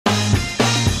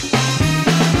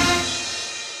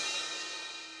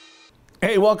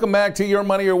Hey, welcome back to Your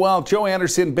Money, Your Wealth. Joe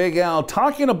Anderson, Big Al,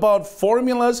 talking about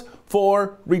formulas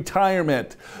for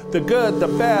retirement. The good, the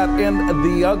bad, and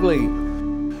the ugly.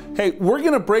 Hey, we're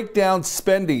going to break down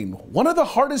spending. One of the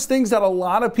hardest things that a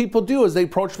lot of people do as they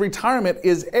approach retirement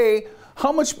is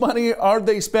how much money are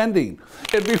they spending?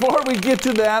 And before we get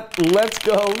to that, let's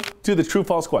go to the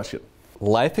true-false question.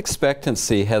 Life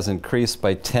expectancy has increased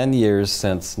by 10 years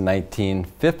since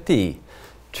 1950.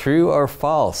 True or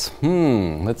false?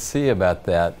 Let's see about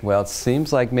that. Well, it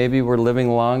seems like maybe we're living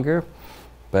longer,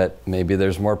 but maybe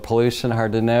there's more pollution,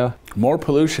 hard to know. More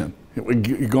pollution?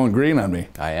 You're going green on me.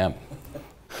 I am.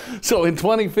 So in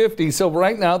 2050, so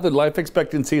right now the life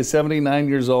expectancy is 79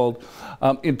 years old.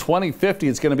 In 2050,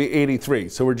 it's going to be 83.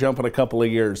 So we're jumping a couple of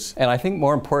years. And I think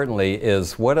more importantly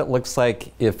is what it looks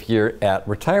like if you're at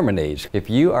retirement age. If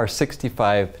you are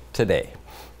 65 today,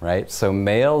 right? So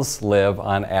males live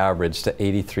on average to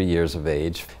 83 years of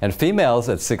age, and females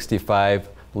at 65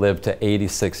 live to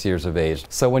 86 years of age.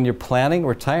 So when you're planning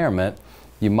retirement,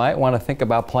 you might want to think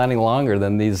about planning longer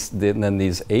than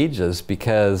these ages,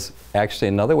 because actually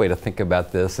another way to think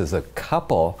about this is a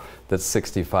couple that's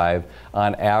 65,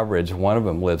 on average, one of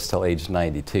them lives till age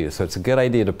 92. So it's a good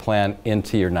idea to plan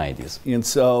into your 90s. And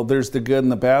so there's the good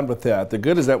and the bad with that. The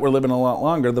good is that we're living a lot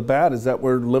longer. The bad is that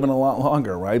we're living a lot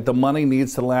longer, right? The money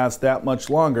needs to last that much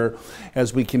longer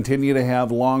as we continue to have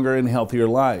longer and healthier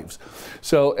lives.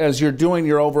 So as you're doing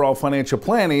your overall financial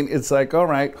planning, it's like, all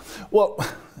right, well,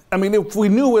 I mean, if we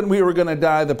knew when we were going to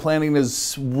die, the planning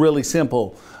is really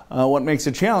simple. What makes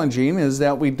it challenging is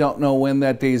that we don't know when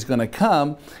that day is going to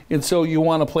come, and so you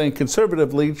want to plan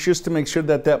conservatively just to make sure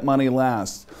that that money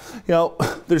lasts. You know,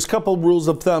 there's a couple rules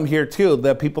of thumb here too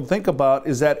that people think about,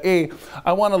 is that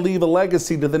I want to leave a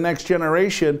legacy to the next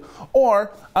generation,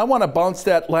 or I want to bounce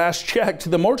that last check to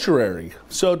the mortuary.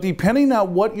 So depending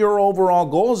on what your overall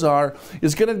goals are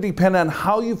is going to depend on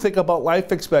how you think about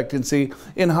life expectancy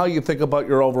and how you think about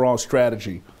your overall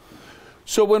strategy.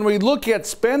 So when we look at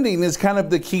spending is kind of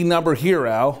the key number here,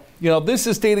 Al. You know, this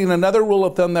is stating another rule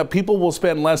of thumb that people will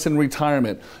spend less in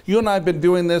retirement. You and I have been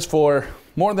doing this for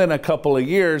more than a couple of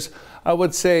years. I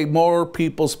would say more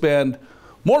people spend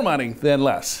more money than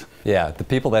less. Yeah, the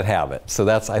people that have it. So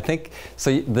that's, I think,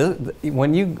 so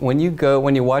when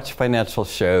you watch financial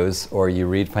shows or you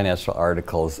read financial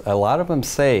articles, a lot of them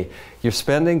say you're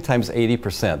spending times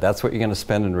 80%. That's what you're going to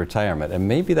spend in retirement. And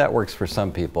maybe that works for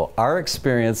some people. Our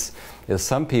experience is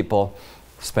some people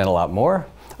spend a lot more.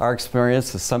 Our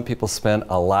experience is some people spend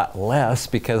a lot less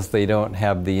because they don't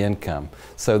have the income.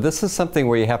 So this is something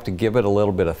where you have to give it a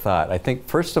little bit of thought. I think,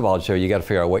 first of all, Joe, you got to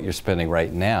figure out what you're spending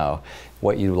right now,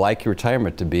 what you like your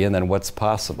retirement to be, and then what's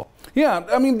possible. Yeah,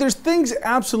 I mean, there's things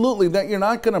absolutely that you're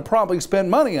not going to probably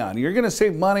spend money on. You're going to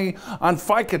save money on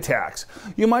FICA tax.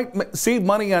 You might save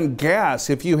money on gas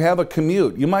if you have a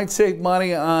commute. You might save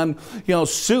money on,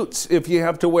 suits if you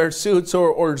have to wear suits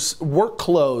or work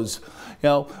clothes.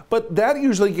 But that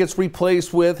usually gets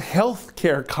replaced with health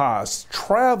care costs,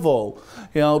 travel,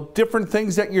 different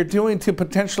things that you're doing to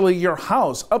potentially your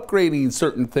house, upgrading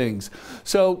certain things.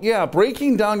 So yeah,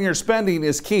 breaking down your spending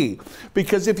is key,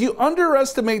 because if you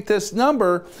underestimate this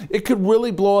number, it could really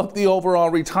blow up the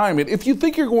overall retirement. If you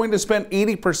think you're going to spend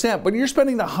 80%, but you're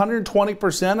spending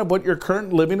 120% of what your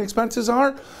current living expenses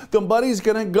are, the money's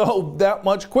going to go that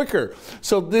much quicker.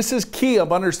 So this is key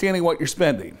of understanding what you're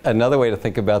spending. Another way to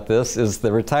think about this is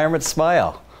the retirement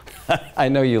smile. I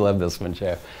know you love this one,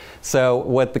 Joe. So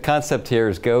what the concept here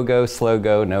is go-go,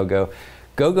 slow-go, no-go.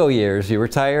 Go-go years, you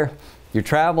retire, you're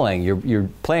traveling, you're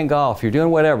playing golf, you're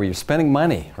doing whatever, you're spending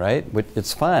money, right?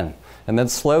 It's fun. And then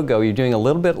slow-go, you're doing a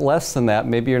little bit less than that.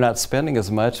 Maybe you're not spending as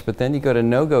much, but then you go to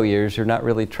no-go years, you're not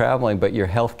really traveling, but your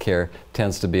health care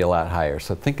tends to be a lot higher.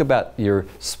 So think about your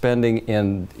spending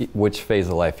in which phase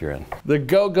of life you're in. The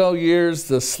go-go years,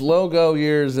 the slow-go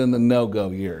years, and the no-go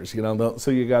years.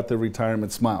 So you got the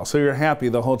retirement smile. So you're happy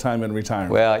the whole time in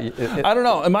retirement. Well, I don't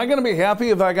know. Am I going to be happy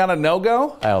if I got a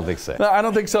no-go? I don't think so. No, I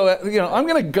don't think so. I'm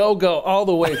going to go all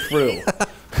the way through.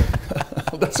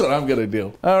 That's what I'm going to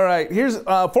do. All right, here's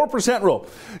 4% rule.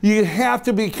 You have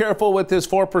to be careful with this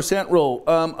 4% rule.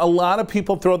 A lot of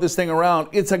people throw this thing around.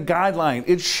 It's a guideline.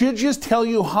 It should just tell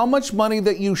you how much money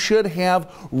that you should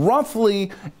have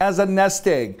roughly as a nest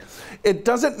egg. It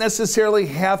doesn't necessarily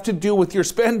have to do with your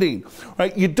spending,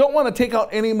 right? You don't want to take out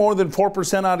any more than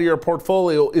 4% out of your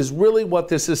portfolio is really what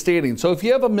this is stating. So if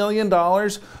you have $1 million,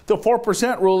 the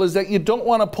 4% rule is that you don't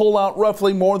want to pull out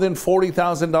roughly more than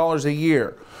 $40,000 a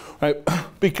year. Right?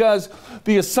 Because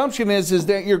the assumption is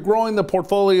that you're growing the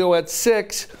portfolio at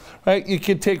 6, right? You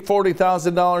could take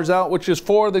 $40,000 out, which is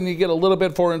 4, then you get a little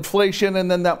bit for inflation, and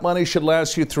then that money should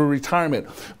last you through retirement.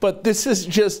 But this is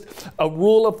just a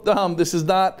rule of thumb. This is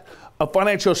not a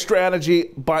financial strategy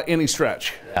by any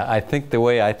stretch. I think the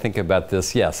way I think about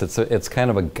this, yes, it's kind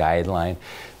of a guideline.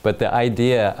 But the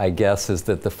idea, I guess, is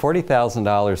that the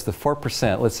 $40,000, the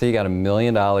 4%, let's say you got $1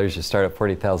 million, you start at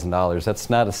 $40,000,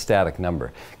 that's not a static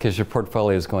number because your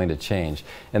portfolio is going to change.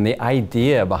 And the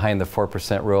idea behind the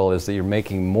 4% rule is that you're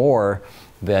making more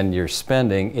than you're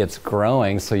spending. It's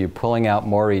growing, so you're pulling out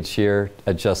more each year,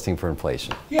 adjusting for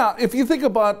inflation. Yeah, if you think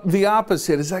about the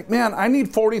opposite, it's like, man, I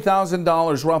need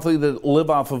 $40,000 roughly to live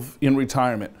off of in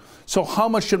retirement. So how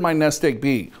much should my nest egg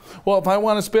be? Well, if I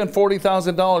want to spend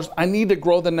 $40,000, I need to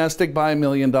grow the nest egg by $1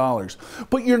 million.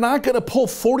 But you're not going to pull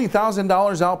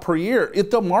 $40,000 out per year.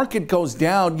 If the market goes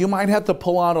down, you might have to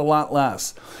pull out a lot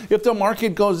less. If the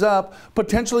market goes up,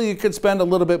 potentially you could spend a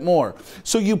little bit more.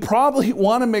 So you probably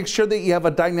want to make sure that you have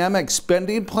a dynamic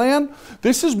spending plan.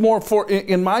 This is more for,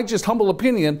 in my just humble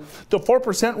opinion, the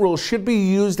 4% rule should be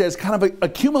used as kind of an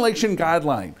accumulation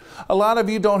guideline. A lot of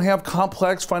you don't have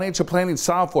complex financial planning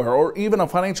software or even a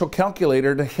financial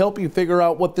calculator to help you figure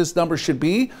out what this number should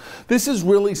be. This is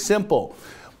really simple.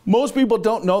 Most people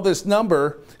don't know this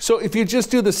number, so if you just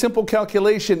do the simple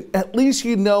calculation, at least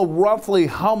you know roughly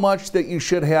how much that you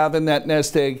should have in that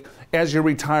nest egg as you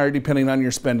retire, depending on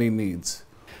your spending needs.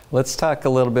 Let's talk a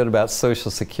little bit about Social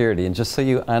Security, and just so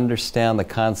you understand the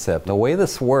concept. The way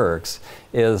this works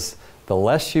is the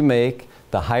less you make,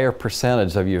 the higher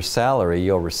percentage of your salary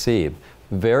you'll receive.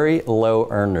 Very low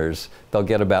earners, they'll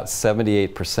get about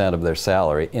 78% of their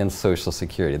salary in Social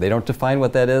Security. They don't define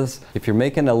what that is. If you're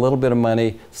making a little bit of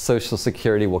money, Social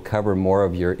Security will cover more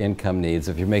of your income needs.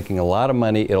 If you're making a lot of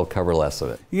money, it'll cover less of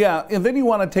it. Yeah, and then you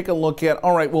want to take a look at,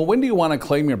 all right, well, when do you want to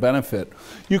claim your benefit?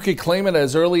 You could claim it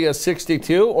as early as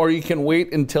 62, or you can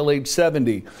wait until age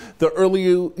 70. The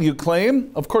earlier you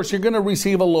claim, of course, you're going to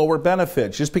receive a lower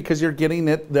benefit just because you're getting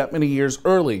it that many years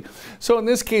early. So in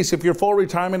this case, if your full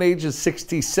retirement age is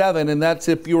 67, and that's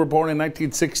if you were born in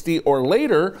 1960 or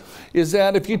later, is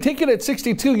that if you take it at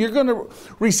 62, you're going to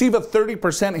receive a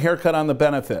 30% haircut on the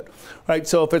benefit, right?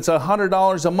 So if it's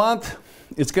 $100 a month,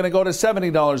 it's going to go to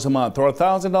 $70 a month, or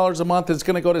 $1,000 a month, it's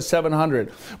going to go to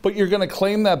 $700. But you're going to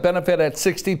claim that benefit at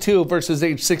 62 versus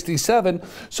age 67,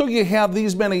 so you have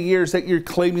these many years that you're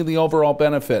claiming the overall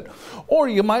benefit. Or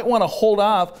you might want to hold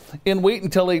off and wait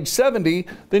until age 70,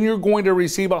 then you're going to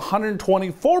receive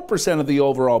 124% of the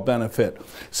overall benefit.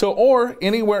 So, or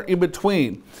anywhere in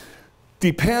between.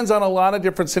 Depends on a lot of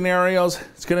different scenarios.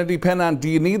 It's going to depend on, do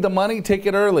you need the money? Take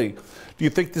it early. Do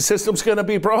you think the system's going to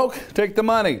be broke? Take the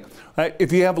money. Right?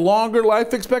 If you have longer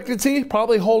life expectancy,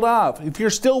 probably hold off. If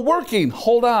you're still working,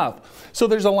 hold off. So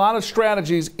there's a lot of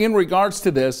strategies in regards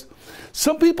to this.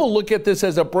 Some people look at this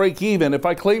as a break even. If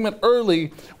I claim it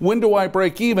early, when do I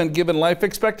break even given life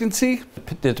expectancy?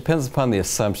 It depends upon the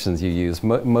assumptions you use.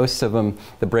 Most of them,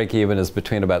 the break even is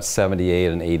between about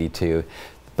 78 and 82.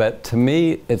 But to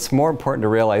me, it's more important to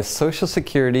realize Social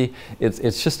Security,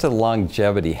 it's just a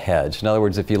longevity hedge. In other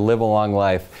words, if you live a long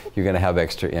life, you're going to have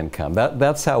extra income.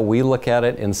 That's how we look at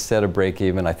it instead of break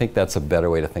even. I think that's a better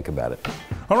way to think about it.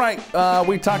 All right,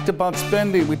 we talked about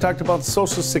spending. We talked about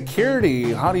Social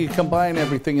Security. How do you combine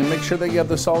everything and make sure that you have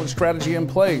the solid strategy in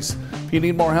place? If you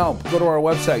need more help, go to our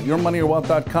website,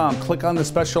 yourmoneyyourwealth.com. Click on the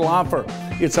special offer.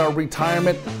 It's our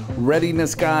retirement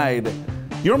readiness guide.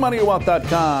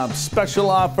 yourmoneyyourwealth.com,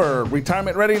 special offer,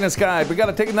 retirement readiness guide. We got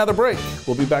to take another break.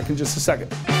 We'll be back in just a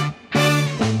second.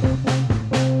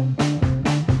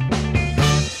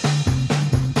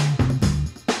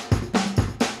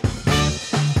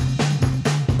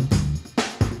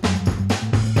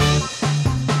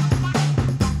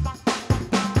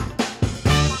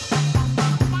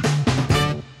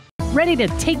 Ready to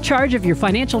take charge of your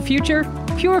financial future?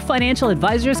 Pure Financial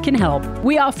Advisors can help.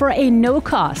 We offer a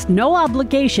no-cost,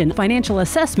 no-obligation financial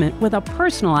assessment with a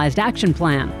personalized action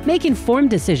plan. Make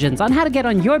informed decisions on how to get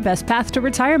on your best path to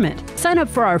retirement. Sign up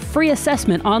for our free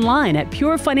assessment online at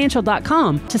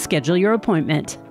purefinancial.com to schedule your appointment.